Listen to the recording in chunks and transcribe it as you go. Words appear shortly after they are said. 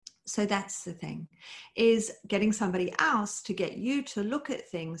So that's the thing, is getting somebody else to get you to look at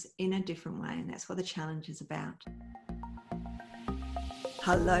things in a different way. And that's what the challenge is about.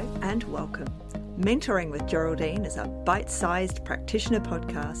 Hello and welcome. Mentoring with Geraldine is a bite-sized practitioner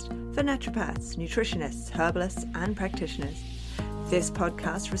podcast for naturopaths, nutritionists, herbalists, and practitioners. This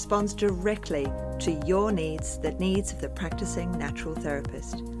podcast responds directly to your needs, the needs of the practicing natural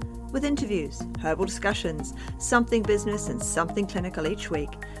therapist. With interviews, herbal discussions, something business and something clinical each week,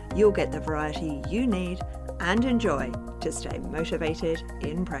 you'll get the variety you need and enjoy to stay motivated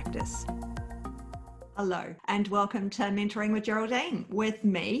in practice. Hello and welcome to Mentoring with Geraldine with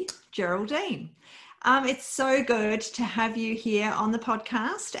me, Geraldine. It's so good to have you here on the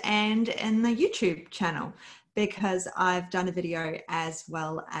podcast and in the YouTube channel, because I've done a video as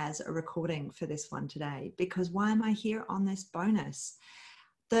well as a recording for this one today. Because why am I here on this bonus?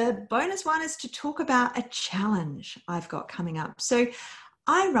 The bonus one is to talk about a challenge I've got coming up. So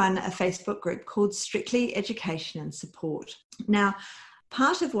I run a Facebook group called Strictly Education and Support. Now,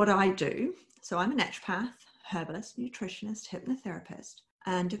 part of what I do, so I'm a naturopath, herbalist, nutritionist, hypnotherapist,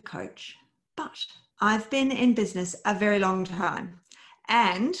 and a coach, but I've been in business a very long time.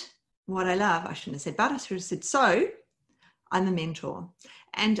 And what I love, I shouldn't have said but, I should have said so, I'm a mentor.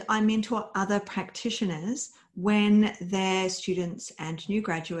 And I mentor other practitioners when they're students and new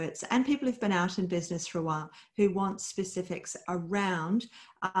graduates and people who've been out in business for a while who want specifics around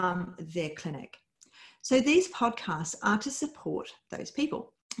their clinic. So these podcasts are to support those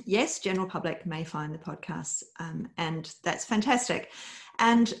people. Yes, general public may find the podcasts and that's fantastic.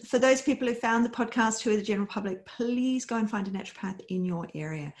 And for those people who found the podcast who are the general public, please go and find a naturopath in your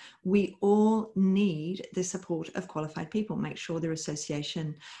area. We all need the support of qualified people. Make sure they're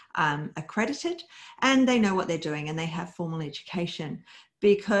association accredited and they know what they're doing and they have formal education,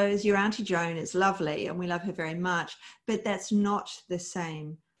 because your Auntie Joan is lovely and we love her very much, but that's not the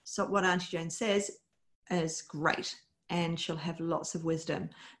same. So what Auntie Joan says is great, and she'll have lots of wisdom,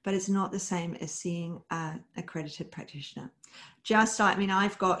 but it's not the same as seeing an accredited practitioner.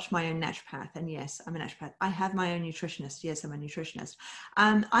 I've got my own naturopath, and yes, I'm a naturopath. I have my own nutritionist. Yes, I'm a nutritionist.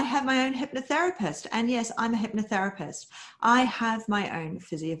 I have my own hypnotherapist, and yes, I'm a hypnotherapist. I have my own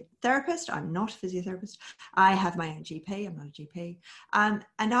physiotherapist. I'm not a physiotherapist. I have my own GP. I'm not a GP. And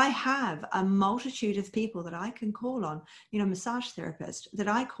I have a multitude of people that I can call on, massage therapist that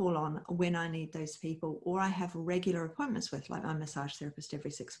I call on when I need those people, or I have regular appointments with, like my massage therapist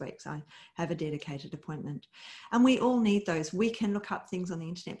every 6 weeks. I have a dedicated appointment. And we all need those. We can look up things on the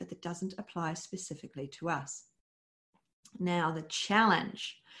internet, but that doesn't apply specifically to us. Now, the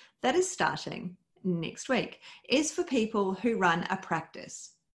challenge that is starting next week is for people who run a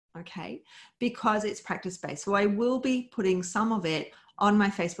practice, okay? Because it's practice-based. So I will be putting some of it on my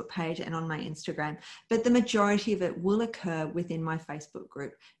Facebook page and on my Instagram, but the majority of it will occur within my Facebook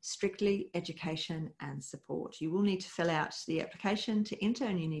group, Strictly Education and Support. You will need to fill out the application to enter,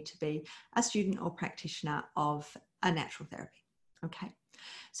 and you need to be a student or practitioner of a natural therapy. Okay.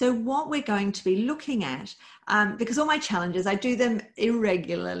 So what we're going to be looking at, because all my challenges, I do them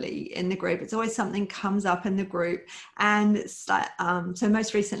irregularly in the group. It's always something comes up in the group. And so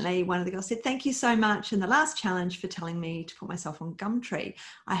most recently, one of the girls said, thank you so much in the last challenge for telling me to put myself on Gumtree.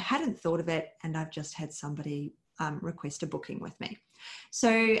 I hadn't thought of it, and I've just had somebody request a booking with me. So,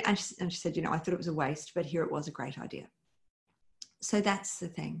 and she said, I thought it was a waste, but here it was, a great idea. So that's the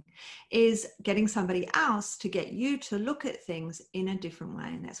thing, is getting somebody else to get you to look at things in a different way.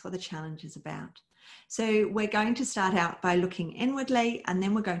 And that's what the challenge is about. So we're going to start out by looking inwardly, and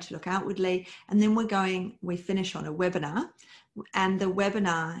then we're going to look outwardly, and then we finish on a webinar. And the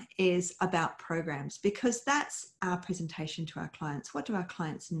webinar is about programs, because that's our presentation to our clients. What do our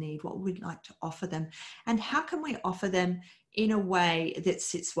clients need? What would we like to offer them? And how can we offer them in a way that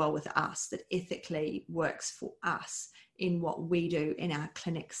sits well with us, that ethically works for us in what we do in our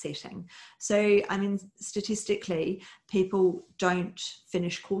clinic setting? So, statistically, people don't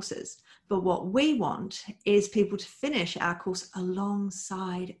finish courses, but what we want is people to finish our course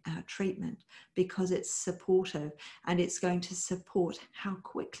alongside our treatment, because it's supportive and it's going to support how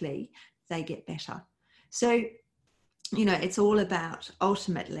quickly they get better. So, it's all about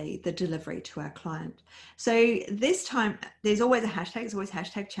ultimately the delivery to our client. So this time, there's always a hashtag, there's always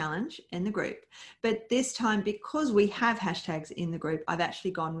hashtag challenge in the group. But this time, because we have hashtags in the group, I've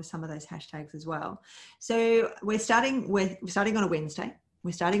actually gone with some of those hashtags as well. So we're starting on a Wednesday.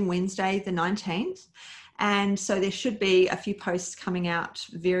 We're starting Wednesday, the 19th. And so there should be a few posts coming out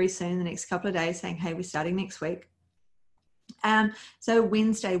very soon, the next couple of days, saying, hey, we're starting next week. So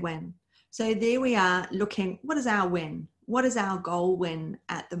Wednesday win. So there we are looking, what is our win? What is our goal win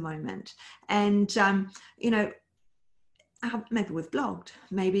at the moment? And, maybe we've blogged,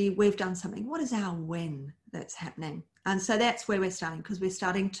 maybe we've done something. What is our win that's happening? And so that's where we're starting, because we're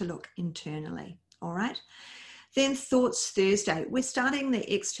starting to look internally. All right. Then Thoughts Thursday, we're starting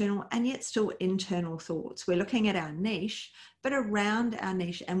the external and yet still internal thoughts. We're looking at our niche, but around our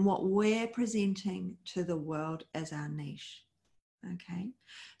niche and what we're presenting to the world as our niche. Okay,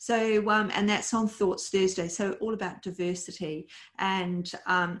 so and that's on Thoughts Thursday. So all about diversity and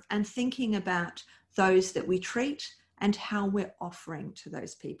thinking about those that we treat and how we're offering to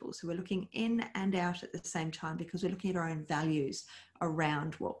those people. So we're looking in and out at the same time, because we're looking at our own values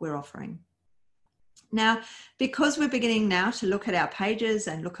around what we're offering. Now, because we're beginning now to look at our pages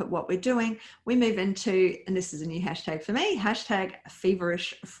and look at what we're doing, we move into, and this is a new hashtag for me, hashtag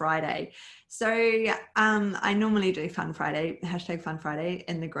Feverish Friday. So I normally do Fun Friday, hashtag Fun Friday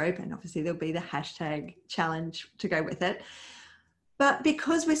in the group, and obviously there'll be the hashtag challenge to go with it. But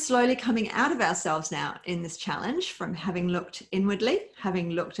because we're slowly coming out of ourselves now in this challenge, from having looked inwardly,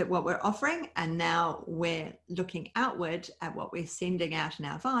 having looked at what we're offering, and now we're looking outward at what we're sending out in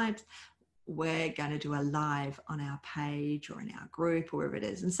our vibes, we're going to do a live on our page or in our group or wherever it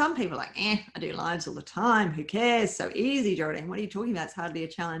is. And some people are like, I do lives all the time. Who cares? So easy, Geraldine. What are you talking about? It's hardly a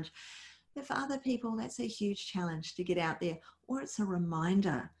challenge. But for other people, that's a huge challenge to get out there, or it's a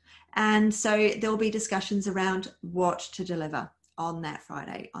reminder. And so there'll be discussions around what to deliver on that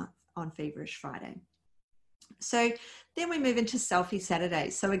Friday, on Feverish Friday. So then we move into Selfie Saturday.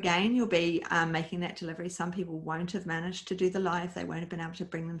 So again, you'll be making that delivery. Some people won't have managed to do the live. They won't have been able to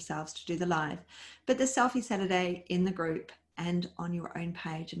bring themselves to do the live. But the Selfie Saturday in the group and on your own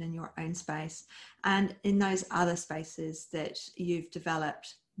page and in your own space and in those other spaces that you've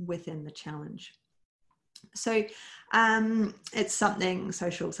developed within the challenge. So it's something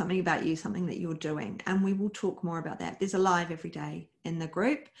social, something about you, something that you're doing. And we will talk more about that. There's a live every day in the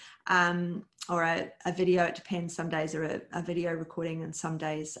group, or a video. It depends. Some days are a video recording and some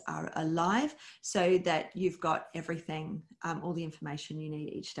days are a live, so that you've got everything, all the information you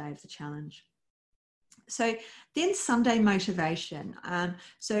need each day of the challenge. So then Sunday motivation.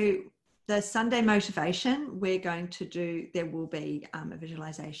 So the Sunday motivation, we're going to do, there will be a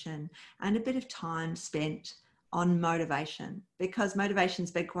visualization and a bit of time spent on motivation, because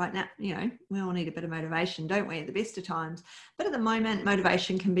motivation's big right now. You know, we all need a bit of motivation, don't we, at the best of times? But at the moment,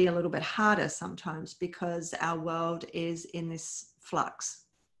 motivation can be a little bit harder sometimes, because our world is in this flux.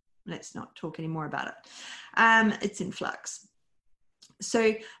 Let's not talk anymore about it. It's in flux.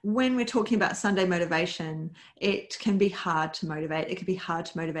 So when we're talking about Sunday motivation, it can be hard to motivate. It can be hard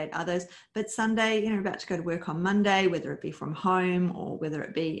to motivate others. But Sunday, you know, about to go to work on Monday, whether it be from home or whether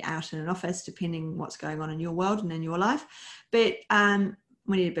it be out in an office, depending what's going on in your world and in your life. But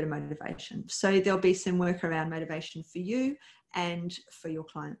we need a bit of motivation. So there'll be some work around motivation for you and for your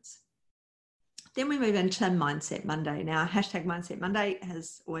clients. Then we move into Mindset Monday. Now, hashtag Mindset Monday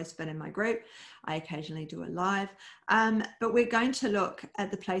has always been in my group. I occasionally do a live, but we're going to look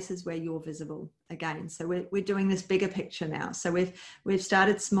at the places where you're visible again. So we're doing this bigger picture now. So we've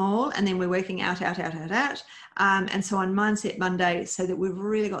started small, and then we're working out. And so on Mindset Monday, so that we've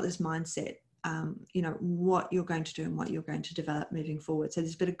really got this mindset, you know, what you're going to do and what you're going to develop moving forward. So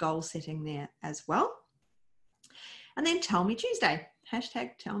there's a bit of goal setting there as well. And then Tell Me Tuesday.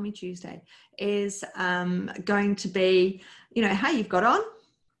 Hashtag Tell Me Tuesday is going to be, you know, how you've got on,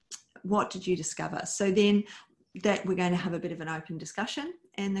 what did you discover? So then that we're going to have a bit of an open discussion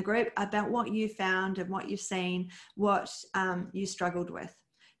in the group about what you found and what you've seen, what you struggled with,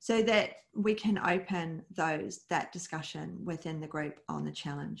 so that we can open that discussion within the group on the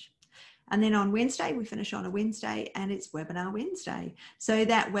challenge. And then on Wednesday, we finish on a Wednesday, and it's Webinar Wednesday. So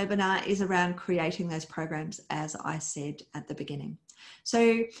that webinar is around creating those programs, as I said at the beginning.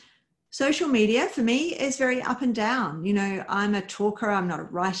 So social media for me is very up and down. You know, I'm a talker, I'm not a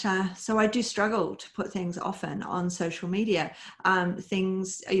writer. So I do struggle to put things often on social media.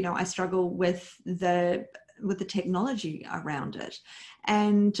 Things, you know, I struggle with the technology around it.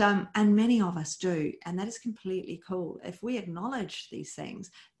 And many of us do, and that is completely cool. If we acknowledge these things,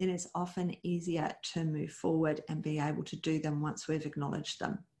 then it's often easier to move forward and be able to do them once we've acknowledged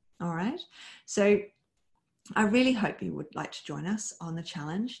them. All right. So I really hope you would like to join us on the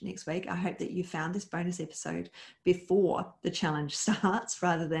challenge next week. I hope that you found this bonus episode before the challenge starts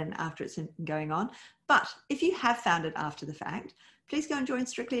rather than after it's been going on. But if you have found it after the fact, please go and join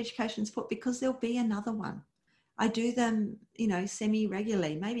Strictly Education Support, because there'll be another one. I do them, you know,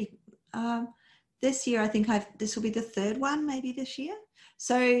 semi-regularly. Maybe this year, I think this will be the third one, maybe this year.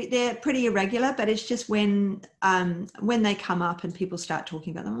 So they're pretty irregular, but it's just when they come up and people start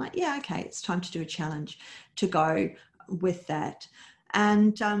talking about them, I'm like, yeah, okay, it's time to do a challenge to go with that.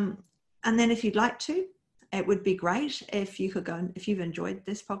 And then if you'd like to, it would be great if you could go, if you've enjoyed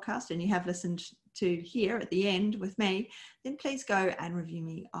this podcast and you have listened to here at the end with me, then please go and review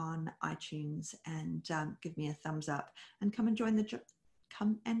me on iTunes and give me a thumbs up, and come and join the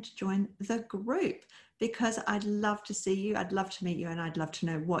group, because I'd love to see you, I'd love to meet you, and I'd love to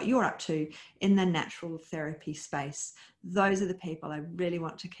know what you're up to in the natural therapy space. Those are the people I really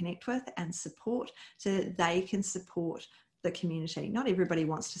want to connect with and support, so that they can support the community. Not everybody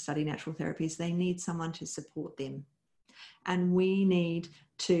wants to study natural therapies. They need someone to support them. And we need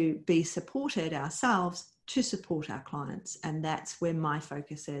to be supported ourselves to support our clients. And that's where my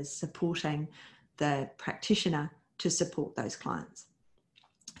focus is, supporting the practitioner to support those clients.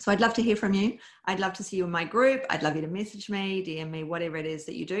 So I'd love to hear from you. I'd love to see you in my group. I'd love you to message me, DM me, whatever it is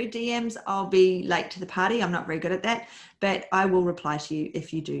that you do. DMs, I'll be late to the party. I'm not very good at that, but I will reply to you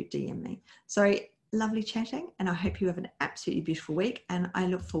if you do DM me. So lovely chatting, and I hope you have an absolutely beautiful week, and I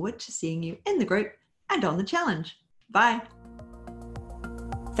look forward to seeing you in the group and on the challenge. Bye.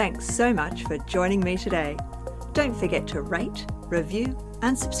 Thanks so much for joining me today. Don't forget to rate, review,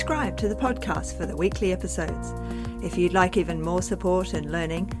 and subscribe to the podcast for the weekly episodes. If you'd like even more support and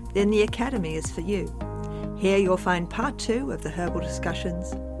learning, then the Academy is for you. Here you'll find part 2 of the herbal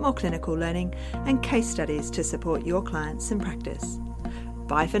discussions, more clinical learning, and case studies to support your clients in practice.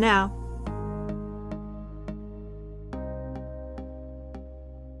 Bye for now.